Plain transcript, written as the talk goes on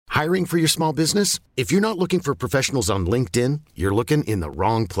Hiring for your small business? If you're not looking for professionals on LinkedIn, you're looking in the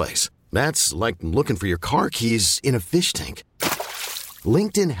wrong place. That's like looking for your car keys in a fish tank.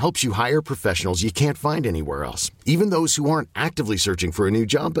 LinkedIn helps you hire professionals you can't find anywhere else, even those who aren't actively searching for a new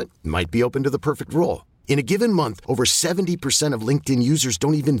job but might be open to the perfect role. In a given month, over 70% of LinkedIn users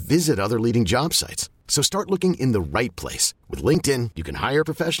don't even visit other leading job sites. So start looking in the right place. With LinkedIn, you can hire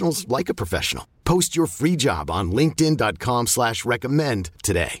professionals like a professional. Post your free job on linkedin.com/recommend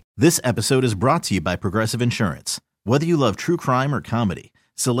today. This episode is brought to you by Progressive Insurance. Whether you love true crime or comedy,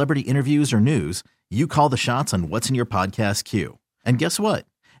 celebrity interviews or news, you call the shots on what's in your podcast queue. And guess what?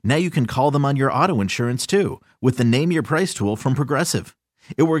 Now you can call them on your auto insurance too with the Name Your Price tool from Progressive.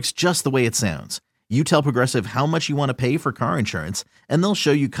 It works just the way it sounds. You tell Progressive how much you want to pay for car insurance, and they'll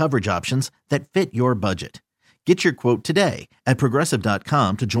show you coverage options that fit your budget. Get your quote today at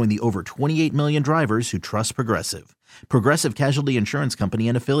Progressive.com to join the over 28 million drivers who trust Progressive. Progressive Casualty Insurance Company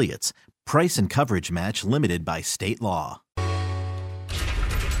and Affiliates. Price and coverage match limited by state law.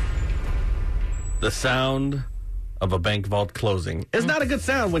 The sound of a bank vault closing is not a good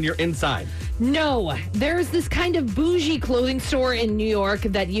sound when you're inside. No, there's this kind of bougie clothing store in New York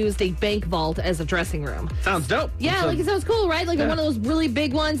that used a bank vault as a dressing room. Sounds dope. Yeah, like it sounds cool, right? Like Yeah. one of those really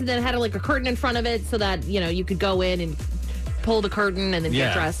big ones, and then it had like a curtain in front of it so that, you know, you could go in and pull the curtain and then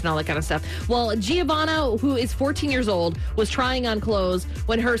get dressed and all that kind of stuff. Well, Giovanna, who is 14 years old, was trying on clothes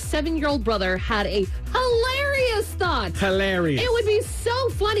when her 7-year-old brother had a hilarious thought. Hilarious. It would be so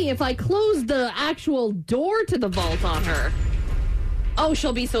funny if I closed the actual door to the vault on her. Oh,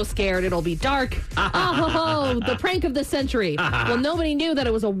 she'll be so scared. It'll be dark. The prank of the century. Well, nobody knew that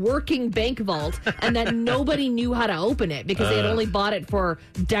it was a working bank vault and that nobody knew how to open it because they had only bought it for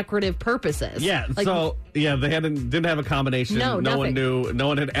decorative purposes. Yeah, they didn't have a combination. No, no one nothing. knew. No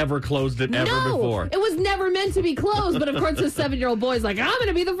one had ever closed it ever before. It was never meant to be closed. But of course, the 7-year-old boy's like, I'm going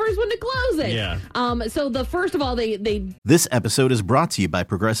to be the first one to close it. Yeah. So first of all, they This episode is brought to you by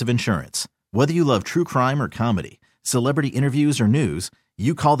Progressive Insurance. Whether you love true crime or comedy, celebrity interviews or news,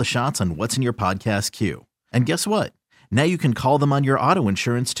 you call the shots on what's in your podcast queue. And guess what? Now you can call them on your auto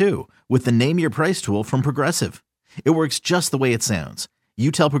insurance too with the Name Your Price tool from Progressive. It works just the way it sounds.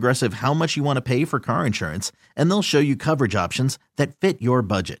 You tell Progressive how much you want to pay for car insurance, and they'll show you coverage options that fit your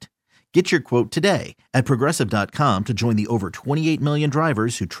budget. Get your quote today at Progressive.com to join the over 28 million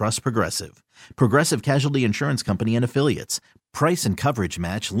drivers who trust Progressive. Progressive Casualty Insurance Company and Affiliates. Price and coverage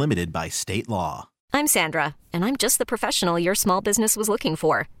match limited by state law. I'm Sandra, and I'm just the professional your small business was looking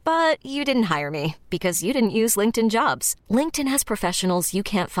for. But you didn't hire me because you didn't use LinkedIn Jobs. LinkedIn has professionals you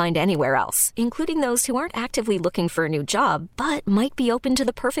can't find anywhere else, including those who aren't actively looking for a new job, but might be open to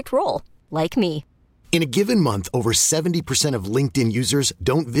the perfect role, like me. In a given month, over 70% of LinkedIn users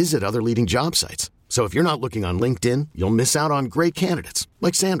don't visit other leading job sites. So if you're not looking on LinkedIn, you'll miss out on great candidates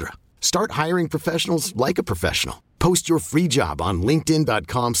like Sandra. Start hiring professionals like a professional. Post your free job on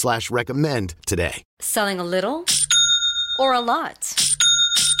linkedin.com/recommend today. Selling a little or a lot?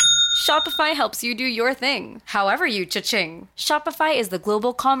 Shopify helps you do your thing, however you cha-ching. Shopify is the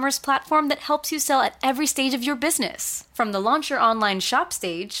global commerce platform that helps you sell at every stage of your business. From the launch your online shop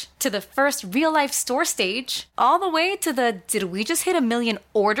stage, to the first real-life store stage, all the way to the did we just hit 1 million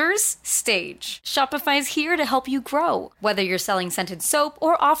orders stage. Shopify's here to help you grow. Whether you're selling scented soap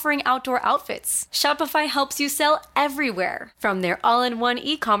or offering outdoor outfits, Shopify helps you sell everywhere. From their all-in-one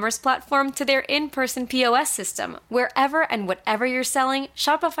e-commerce platform to their in-person POS system, wherever and whatever you're selling,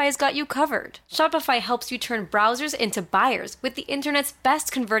 Shopify's got you covered. Shopify helps you turn browsers into buyers with the internet's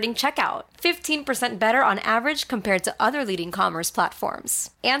best converting checkout. 15% better on average compared to other leading commerce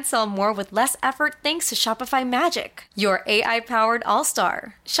platforms. And sell more with less effort thanks to Shopify Magic, your AI-powered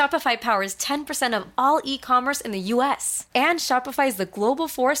all-star. Shopify powers 10% of all e-commerce in the US. And Shopify is the global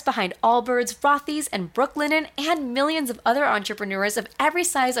force behind Allbirds, Rothy's, and Brooklinen, and millions of other entrepreneurs of every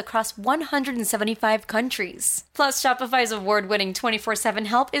size across 175 countries. Plus, Shopify's award-winning 24/7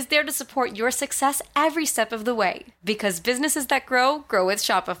 help is there to support your success every step of the way. Because businesses that grow, grow with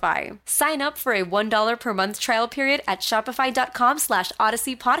Shopify. Sign up for a $1 per month trial period at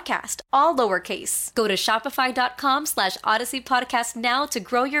shopify.com/Odyssey Podcast, all lowercase. Go to shopify.com/Odyssey Podcast now to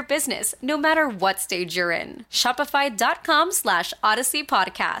grow your business, no matter what stage you're in. Shopify.com/Odyssey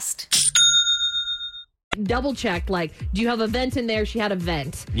Podcast. double checked, like, do you have a vent in there? She had a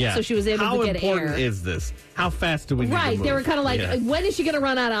vent. Yeah. So she was able to get air. How important is this? how fast do we need to Right. move? They were kind of like, Yeah. when is she going to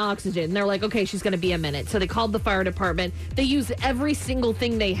run out of oxygen? And they're like, okay, she's going to be a minute. So they called the fire department. They used every single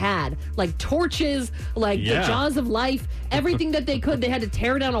thing they had, like torches, like the Yeah. jaws of life, everything that they could. They had to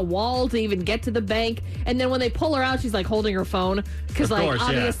tear down a wall to even get to the bank. And then when they pull her out, she's like holding her phone because, Of like, course, yeah.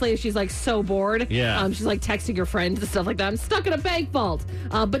 obviously she's like so bored. Yeah. She's like texting her friends and stuff like that. I'm stuck in a bank vault.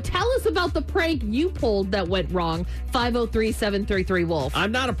 But tell us about the prank you pulled that went wrong. 503-733-WOLF.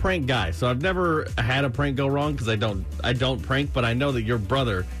 I'm not a prank guy, so I've never had a prank go wrong because I don't prank. But I know that your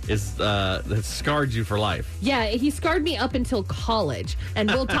brother has scarred you for life. Yeah, he scarred me up until college, and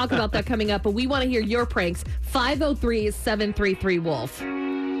we'll talk about that coming up. But we want to hear your pranks.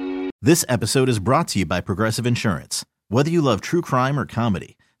 503-733-WOLF. This episode is brought to you by Progressive Insurance. Whether you love true crime or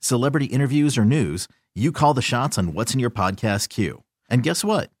comedy, celebrity interviews or news, you call the shots on what's in your podcast queue. And guess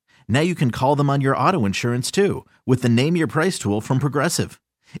what? Now you can call them on your auto insurance too with the Name Your Price tool from Progressive.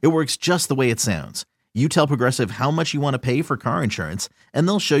 It works just the way it sounds. You tell Progressive how much you want to pay for car insurance, and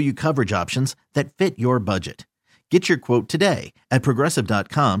they'll show you coverage options that fit your budget. Get your quote today at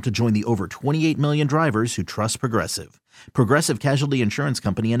Progressive.com to join the over 28 million drivers who trust Progressive. Progressive Casualty Insurance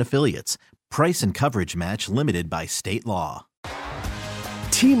Company and Affiliates. Price and coverage match limited by state law.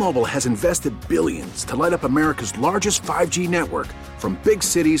 T-Mobile has invested billions to light up America's largest 5G network, from big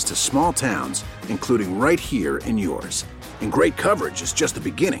cities to small towns, including right here in yours. And great coverage is just the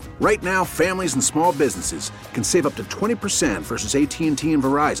beginning. Right now, families and small businesses can save up to 20% versus AT&T and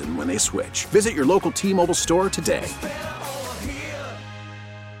Verizon when they switch. Visit your local T-Mobile store today.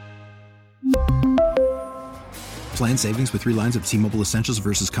 Plan savings with 3 lines of T-Mobile Essentials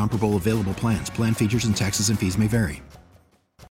versus comparable available plans. Plan features and taxes and fees may vary.